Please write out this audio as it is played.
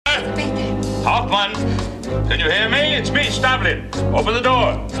Hoffman, can you hear me? It's me, Stavlin. Open the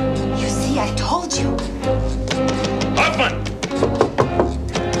door. You see, I told you. Hoffman!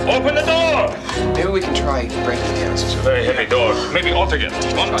 Open the door! Maybe we can try breaking it down. It's a very heavy door. Maybe all together.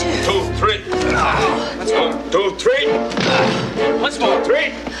 1, 2, 3. Let's go. 1, 2, 3. Once more. 3.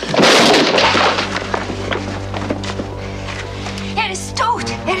 Er is dood.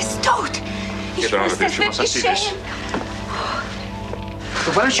 Er is dood. Get out of this. You mustn't see this.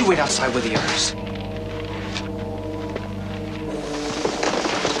 So why don't you wait outside with the others?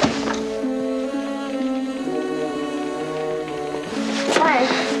 Frank.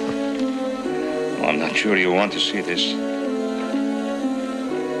 I'm not sure you want to see this.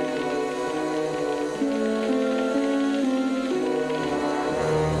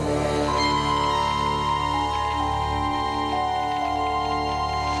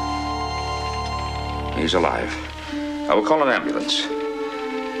 He's alive. I will call an ambulance.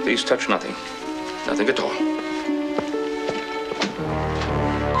 Please touch nothing. Nothing at all.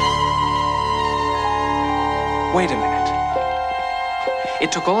 Wait a minute.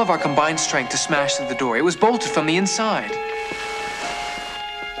 It took all of our combined strength to smash through the door. It was bolted from the inside.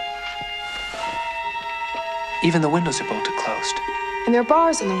 Even the windows are bolted closed. And there are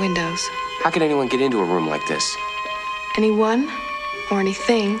bars on the windows. How could anyone get into a room like this? Anyone or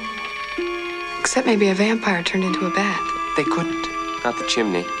anything, except maybe a vampire turned into a bat. They couldn't. Not the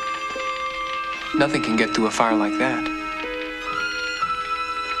chimney. Nothing can get through a fire like that.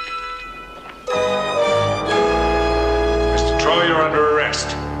 Mr. Troy, you're under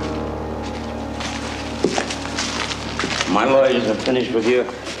arrest. My lawyers are finished with you.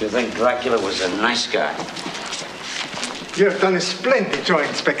 You think Dracula was a nice guy? You have done a splendid job,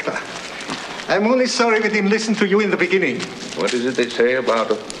 Inspector. I'm only sorry we didn't listen to you in the beginning. What is it they say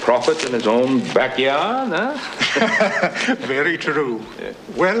about a prophet in his own backyard, huh? Very true. Yeah.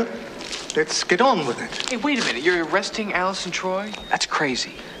 Well, let's get on with it. Hey, wait a minute. You're arresting Allison Troy? That's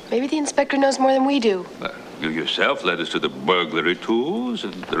crazy. Maybe the inspector knows more than we do. You yourself led us to the burglary tools,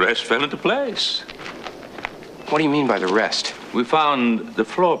 and the rest fell into place. What do you mean by the rest? We found the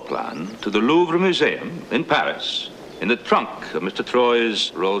floor plan to the Louvre Museum in Paris in the trunk of Mr.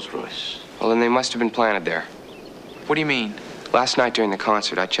 Troy's Rolls-Royce. Well, then they must have been planted there. What do you mean? Last night during the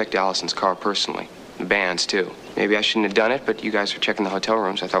concert, I checked Allison's car personally. The band's, too. Maybe I shouldn't have done it, but you guys were checking the hotel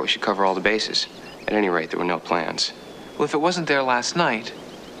rooms. I thought we should cover all the bases. At any rate, there were no plans. Well, if it wasn't there last night,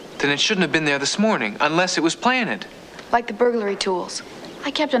 then it shouldn't have been there this morning, unless it was planted. Like the burglary tools. I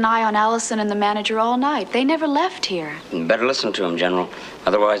kept an eye on Allison and the manager all night. They never left here. You better listen to him, General.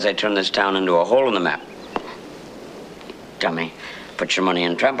 Otherwise, they turn this town into a hole in the map. Dummy, put your money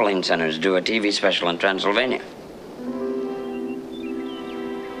in trampoline centers. Do a TV special in Transylvania.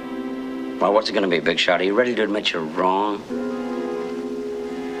 Well, what's it going to be, Big Shot? Are you ready to admit you're wrong?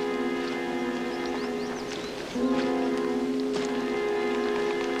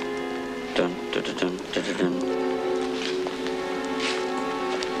 Dun, dun, dun, dun, dun, dun, dun.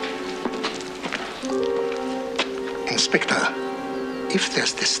 Inspector, if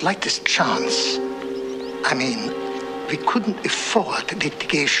there's the slightest chance, we couldn't afford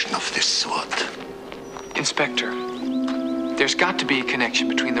litigation of this sort. Inspector, there's got to be a connection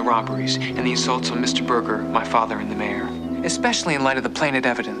between the robberies and the assaults on Mr. Berger, my father, and the mayor. Especially in light of the planted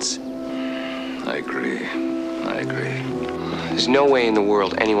evidence. I agree. There's no way in the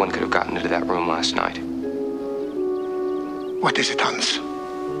world anyone could have gotten into that room last night. What is it, Hans?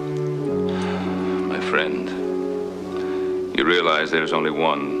 My friend, you realize there's only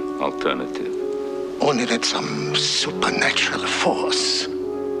one alternative. Only that some supernatural force.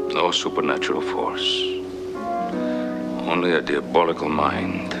 No supernatural force. Only a diabolical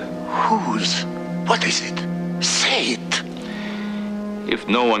mind. Whose? What is it? Say it. If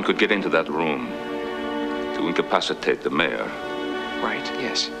no one could get into that room to incapacitate the mayor. Right,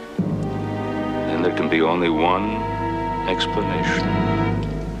 yes. Then there can be only one explanation.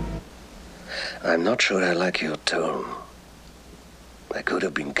 I'm not sure I like your tone. I could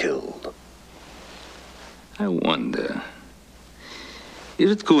have been killed. I wonder, is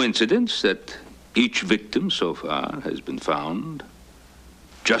it coincidence that each victim so far has been found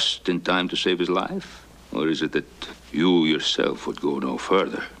just in time to save his life? Or is it that you yourself would go no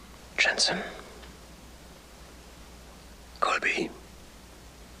further? Jensen. Colby.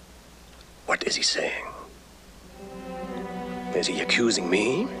 What is he saying? Is he accusing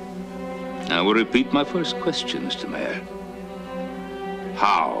me? I will repeat my first question, Mr. Mayor.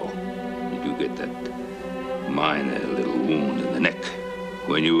 How did you get that minor little wound in the neck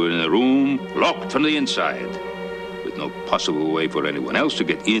when you were in a room locked from the inside with no possible way for anyone else to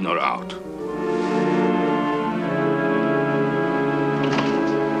get in or out?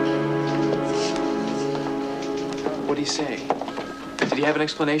 he say? Did he have an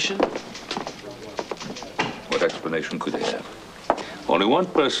explanation? What explanation could he have? Only one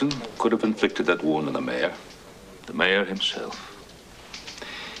person could have inflicted that wound on the mayor. The mayor himself.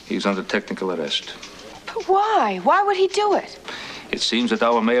 He's under technical arrest. But why? Why would he do it? It seems that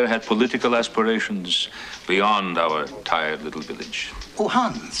our mayor had political aspirations beyond our tired little village. Oh,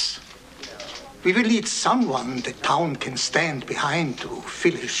 Hans, we will need someone the town can stand behind to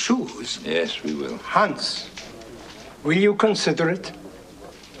fill his shoes. Yes, we will. Hans, will you consider it?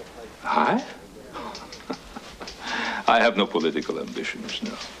 I? I have no political ambitions,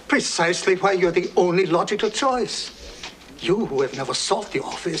 no. Precisely why you're the only logical choice. You, who have never sought the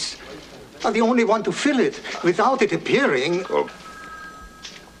office, are the only one to fill it without it appearing. Oh.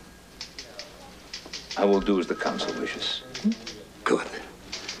 I will do as the council wishes. Good.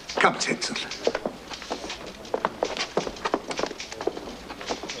 Come, Tetzel.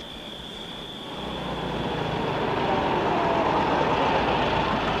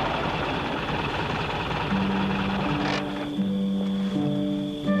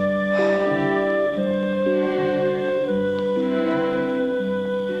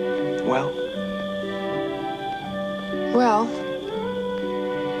 Well,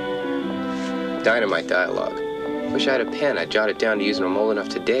 Dynamite dialogue. Wish I had a pen. I'd jot it down to use when I'm old enough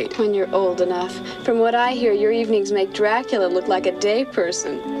to date. When you're old enough. From what I hear, your evenings make Dracula look like a day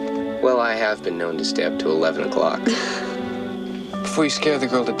person. Well, I have been known to stay up to 11 o'clock. Before you scare the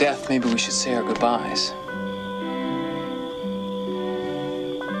girl to death, maybe we should say our goodbyes.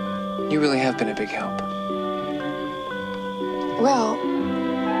 You really have been a big help. well,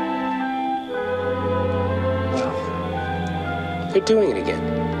 They're doing it again.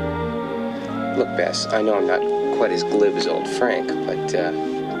 Look, Bess, I know I'm not quite as glib as old Frank, but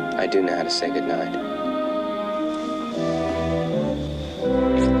I do know how to say goodnight.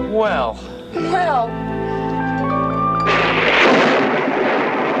 Well.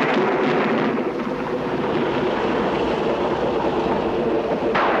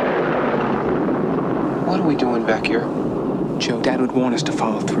 What are we doing back here? Joe, Dad would want us to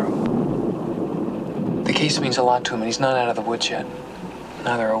follow through. The case means a lot to him, and he's not out of the woods yet.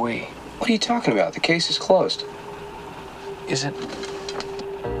 Neither are we. What are you talking about? The case is closed. Is it?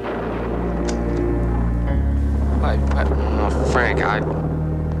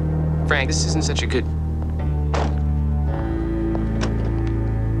 Frank, this isn't such a good...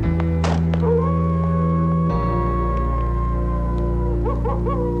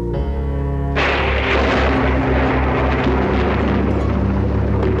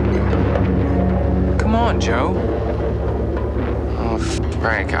 Come on, Joe. Oh,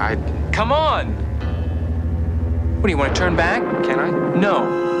 Frank, Come on! What, do you want to turn back? Can I? No.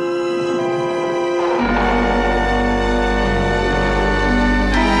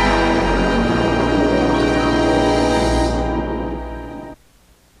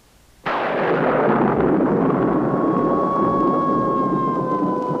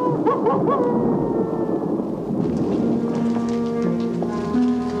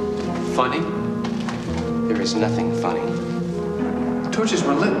 Funny? There is nothing funny. Torches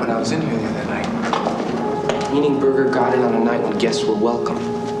were lit when I was in here the other night. Meaning Berger got in on a night when guests were welcome.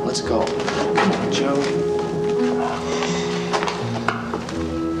 Let's go. Come on, Joe.